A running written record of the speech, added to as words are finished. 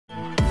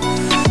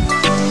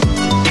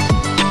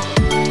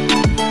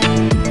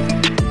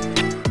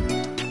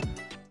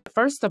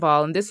first of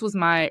all, and this was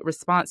my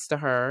response to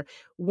her,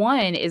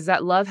 one is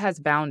that love has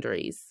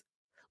boundaries.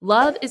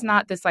 Love is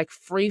not this like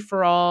free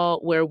for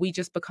all where we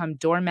just become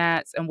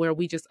doormats and where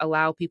we just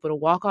allow people to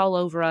walk all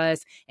over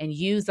us and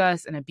use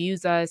us and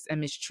abuse us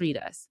and mistreat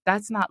us.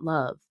 That's not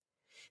love.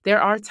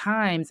 There are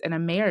times in a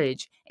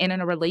marriage and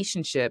in a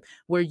relationship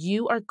where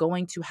you are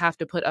going to have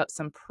to put up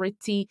some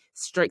pretty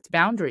strict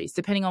boundaries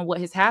depending on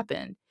what has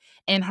happened.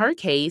 In her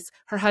case,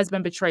 her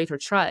husband betrayed her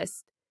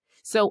trust.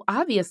 So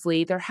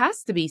obviously, there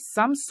has to be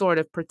some sort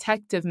of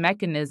protective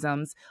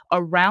mechanisms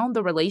around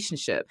the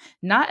relationship,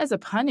 not as a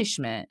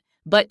punishment,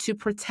 but to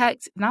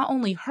protect not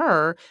only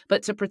her,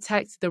 but to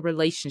protect the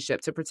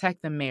relationship, to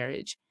protect the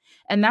marriage.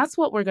 And that's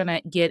what we're going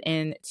to get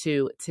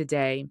into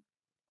today.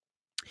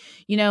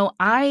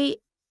 I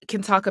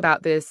can talk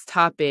about this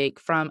topic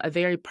from a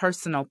very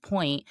personal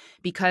point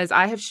because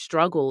I have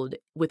struggled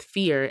with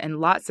fear in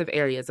lots of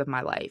areas of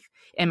my life.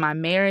 In my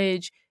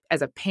marriage,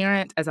 as a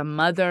parent, as a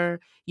mother,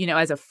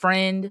 as a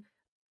friend,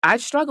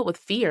 I've struggled with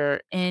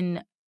fear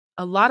in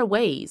a lot of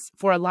ways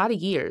for a lot of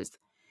years.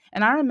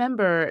 And I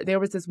remember there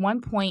was this one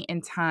point in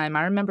time,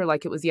 I remember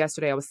like it was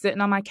yesterday, I was sitting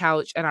on my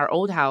couch in our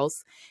old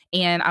house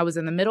and I was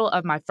in the middle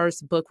of my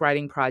first book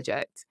writing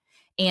project.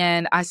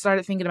 And I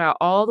started thinking about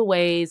all the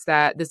ways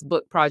that this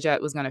book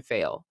project was going to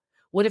fail.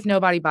 What if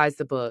nobody buys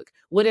the book?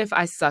 What if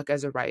I suck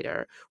as a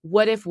writer?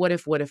 What if?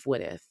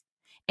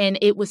 And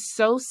it was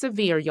so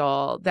severe,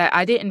 y'all, that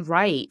I didn't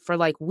write for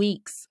like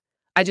weeks.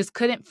 I just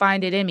couldn't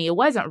find it in me. It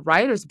wasn't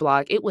writer's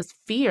block. It was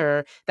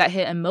fear that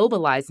had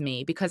immobilized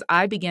me because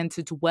I began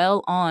to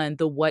dwell on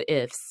the what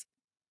ifs.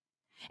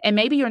 And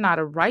maybe you're not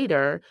a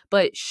writer,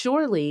 but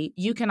surely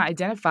you can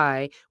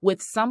identify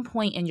with some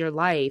point in your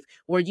life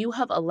where you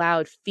have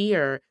allowed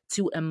fear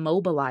to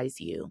immobilize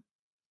you.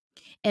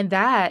 And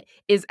that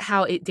is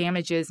how it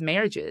damages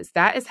marriages.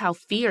 That is how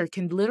fear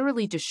can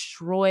literally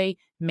destroy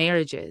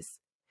marriages.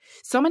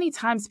 So many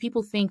times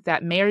people think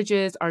that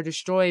marriages are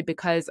destroyed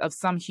because of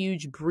some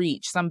huge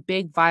breach, some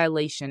big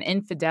violation,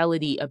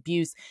 infidelity,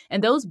 abuse.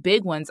 And those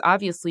big ones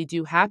obviously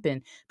do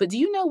happen. But do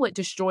you know what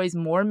destroys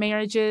more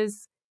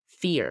marriages?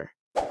 Fear.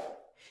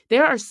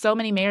 There are so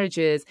many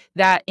marriages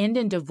that end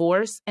in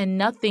divorce and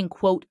nothing,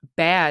 quote,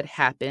 bad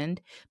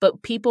happened,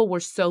 but people were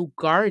so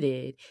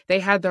guarded. They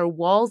had their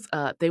walls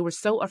up. They were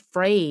so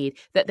afraid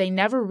that they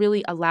never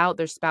really allowed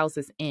their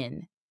spouses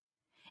in.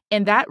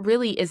 And that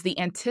really is the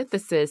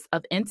antithesis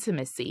of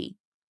intimacy.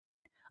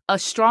 A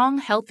strong,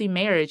 healthy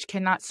marriage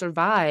cannot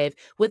survive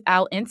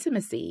without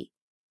intimacy.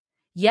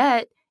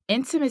 Yet,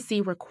 intimacy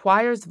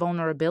requires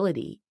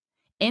vulnerability.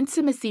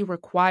 Intimacy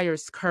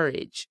requires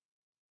courage.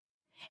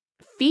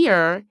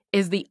 Fear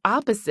is the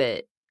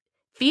opposite.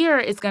 Fear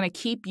is going to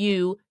keep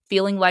you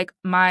feeling like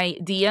my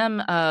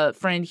DM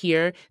friend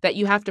here, that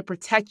you have to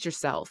protect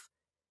yourself.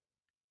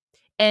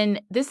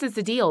 And this is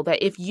the deal,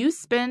 that if you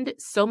spend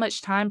so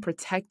much time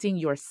protecting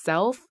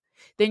yourself,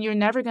 then you're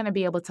never going to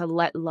be able to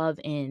let love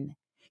in.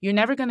 You're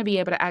never going to be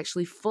able to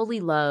actually fully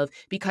love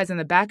because in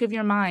the back of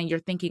your mind, you're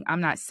thinking,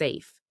 I'm not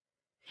safe.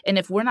 And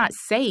if we're not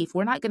safe,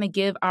 we're not going to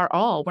give our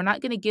all. We're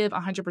not going to give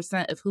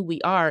 100% of who we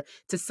are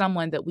to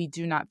someone that we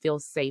do not feel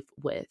safe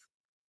with.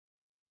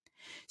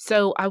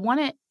 So I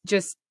want to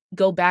just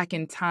go back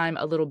in time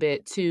a little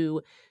bit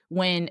to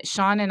when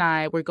Sean and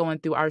I were going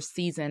through our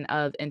season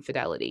of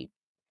infidelity.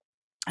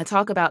 I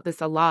talk about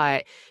this a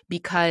lot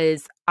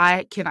because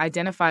I can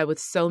identify with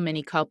so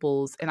many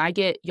couples, and I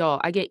get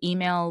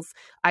emails,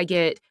 I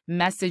get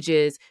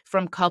messages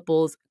from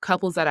couples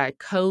that I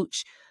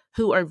coach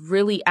who are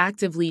really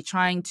actively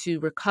trying to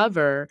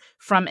recover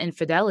from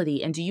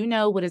infidelity. And do you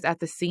know what is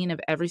at the scene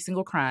of every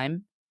single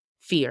crime?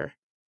 Fear.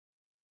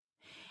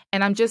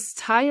 And I'm just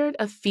tired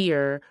of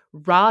fear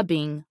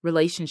robbing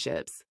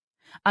relationships.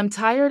 I'm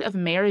tired of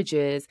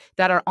marriages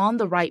that are on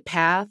the right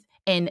path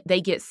and they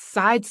get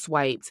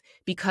sideswiped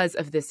because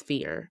of this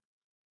fear.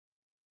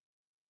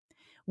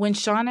 When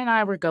Sean and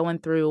I were going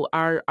through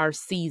our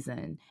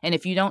season, and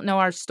if you don't know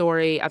our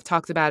story, I've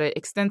talked about it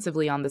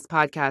extensively on this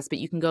podcast, but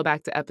you can go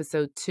back to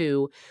episode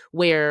 2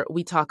 where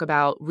we talk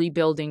about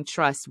rebuilding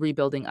trust,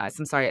 rebuilding us.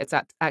 I'm sorry, it's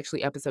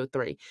actually episode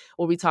 3,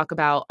 where we talk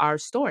about our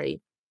story.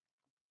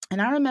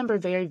 And I remember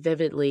very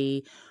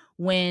vividly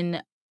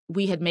when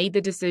we had made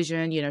the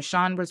decision,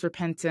 Sean was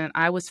repentant,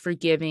 I was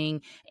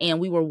forgiving, and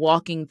we were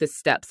walking the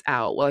steps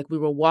out. Like we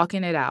were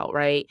walking it out,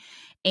 right?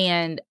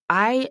 And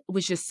I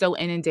was just so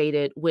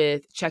inundated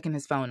with checking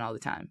his phone all the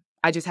time.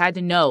 I just had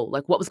to know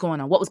like what was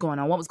going on.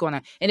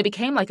 And it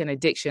became like an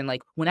addiction.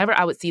 Like whenever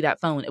I would see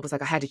that phone, it was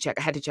like I had to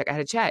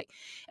check.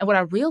 And what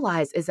I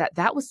realized is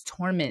that was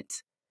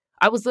torment.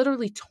 I was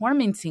literally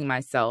tormenting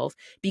myself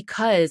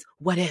because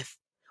what if?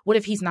 What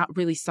if he's not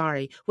really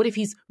sorry? What if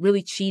he's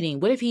really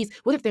cheating? What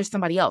if there's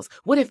somebody else?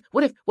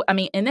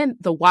 And then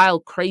the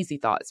wild, crazy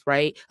thoughts,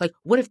 right? Like,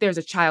 what if there's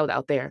a child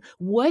out there?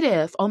 What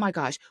if, oh my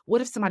gosh,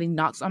 what if somebody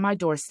knocks on my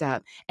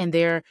doorstep and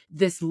they're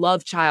this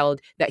love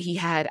child that he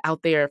had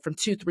out there from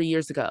 2-3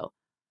 years ago?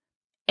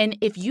 And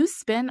if you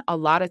spend a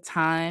lot of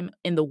time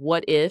in the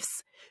what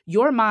ifs,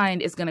 your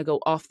mind is going to go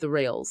off the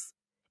rails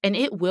and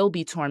it will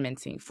be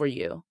tormenting for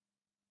you.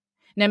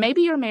 Now,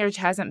 maybe your marriage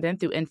hasn't been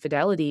through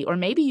infidelity, or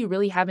maybe you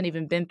really haven't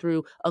even been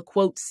through a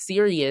quote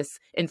serious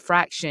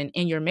infraction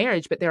in your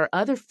marriage, but there are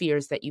other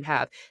fears that you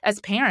have. As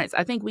parents,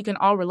 I think we can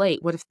all relate.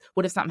 What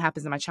if something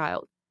happens to my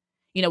child?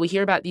 We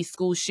hear about these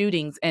school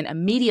shootings and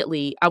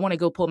immediately I want to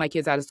go pull my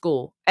kids out of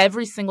school.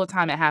 Every single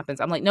time it happens,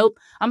 I'm like, nope,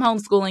 I'm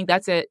homeschooling.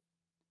 That's it.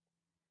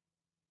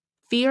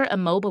 Fear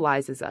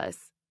immobilizes us.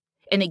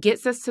 And it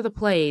gets us to the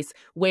place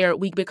where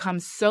we become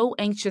so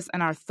anxious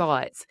in our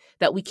thoughts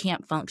that we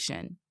can't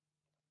function.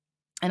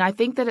 And I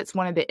think that it's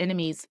one of the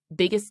enemy's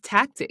biggest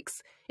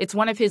tactics. It's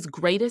one of his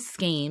greatest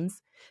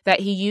schemes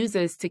that he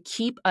uses to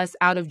keep us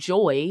out of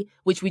joy,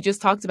 which we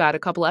just talked about a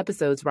couple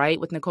episodes, right?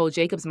 With Nicole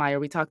Jacobsmeyer,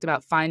 we talked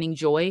about finding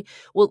joy.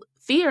 Well,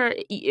 fear,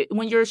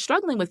 when you're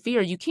struggling with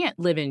fear, you can't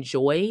live in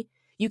joy.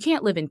 You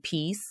can't live in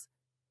peace.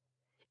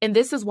 And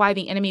this is why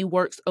the enemy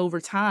works over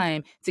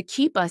time to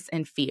keep us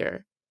in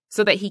fear,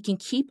 so that he can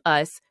keep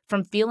us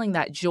from feeling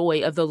that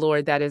joy of the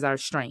Lord that is our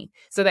strength,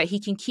 so that he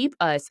can keep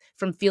us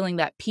from feeling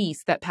that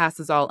peace that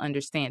passes all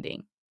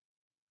understanding.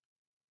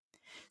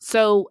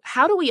 So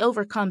how do we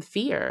overcome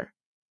fear?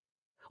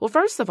 Well,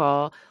 first of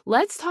all,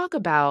 let's talk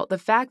about the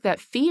fact that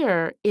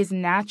fear is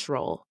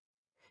natural.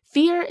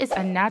 Fear is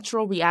a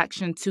natural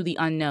reaction to the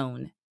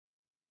unknown.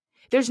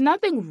 There's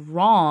nothing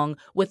wrong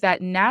with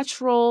that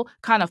natural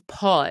kind of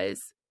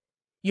pause.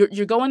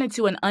 You're going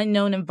into an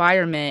unknown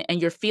environment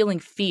and you're feeling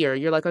fear.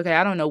 You're like, okay,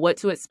 I don't know what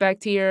to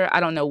expect here. I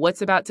don't know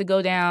what's about to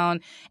go down.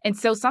 And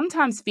so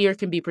sometimes fear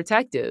can be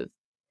protective.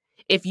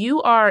 If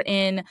you are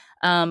in,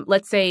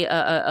 let's say,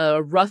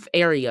 a rough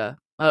area,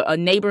 a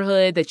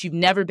neighborhood that you've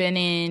never been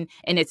in,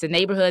 and it's a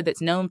neighborhood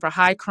that's known for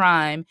high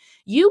crime,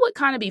 you would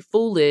kind of be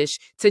foolish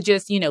to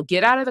just,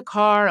 get out of the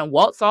car and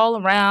waltz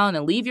all around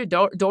and leave your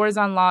doors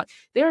unlocked.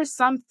 There are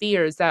some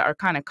fears that are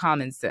kind of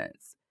common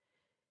sense.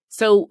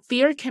 So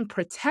fear can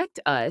protect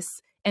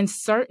us in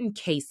certain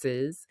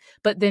cases,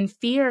 but then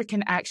fear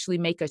can actually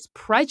make us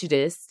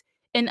prejudiced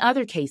in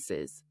other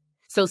cases.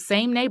 So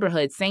same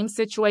neighborhood, same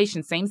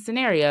situation, same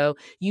scenario,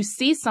 you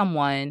see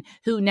someone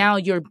who now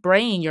your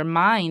brain, your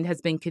mind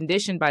has been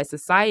conditioned by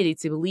society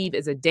to believe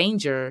is a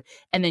danger,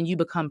 and then you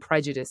become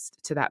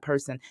prejudiced to that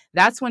person.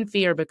 That's when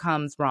fear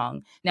becomes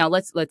wrong. Now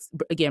let's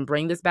again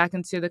bring this back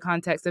into the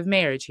context of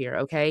marriage here,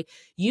 okay?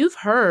 You've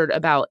heard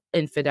about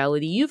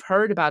infidelity, you've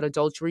heard about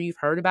adultery, you've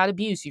heard about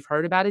abuse, you've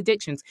heard about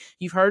addictions,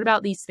 you've heard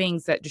about these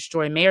things that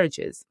destroy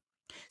marriages.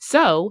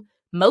 So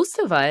most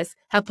of us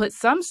have put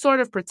some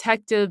sort of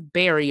protective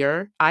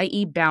barrier,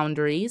 i.e.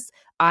 boundaries,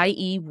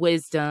 i.e.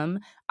 wisdom,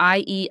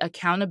 i.e.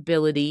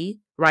 accountability,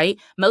 right?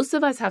 Most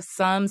of us have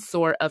some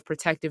sort of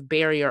protective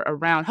barrier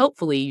around.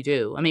 Hopefully you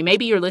do. I mean,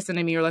 maybe you're listening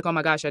to me, you're like, oh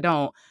my gosh, I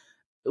don't.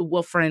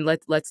 Well, friend,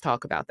 let's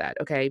talk about that,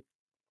 okay?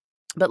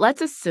 But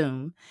let's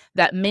assume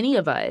that many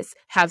of us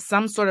have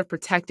some sort of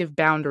protective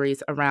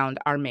boundaries around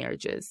our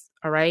marriages,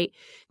 all right?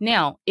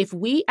 Now, if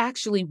we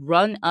actually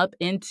run up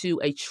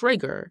into a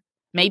trigger,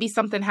 maybe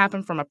something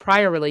happened from a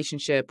prior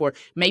relationship, or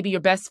maybe your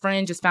best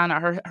friend just found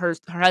out her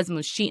husband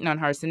was cheating on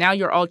her, so now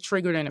you're all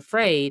triggered and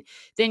afraid,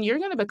 then you're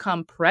going to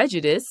become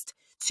prejudiced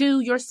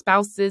to your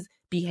spouse's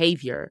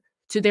behavior,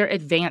 to their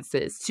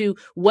advances, to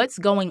what's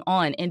going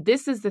on. And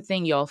this is the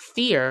thing, y'all.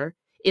 Fear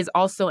is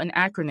also an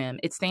acronym.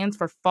 It stands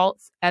for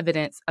false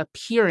evidence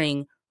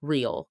appearing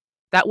real.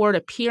 That word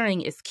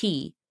appearing is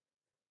key.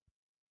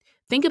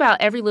 Think about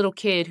every little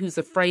kid who's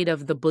afraid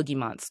of the boogie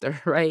monster,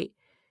 right?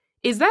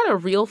 Is that a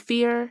real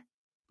fear?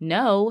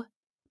 No,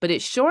 but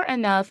it sure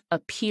enough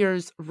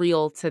appears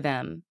real to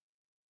them.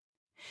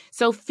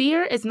 So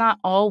fear is not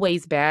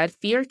always bad.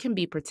 Fear can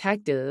be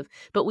protective,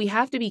 but we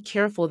have to be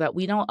careful that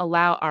we don't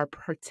allow our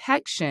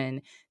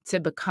protection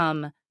to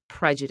become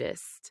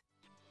prejudiced.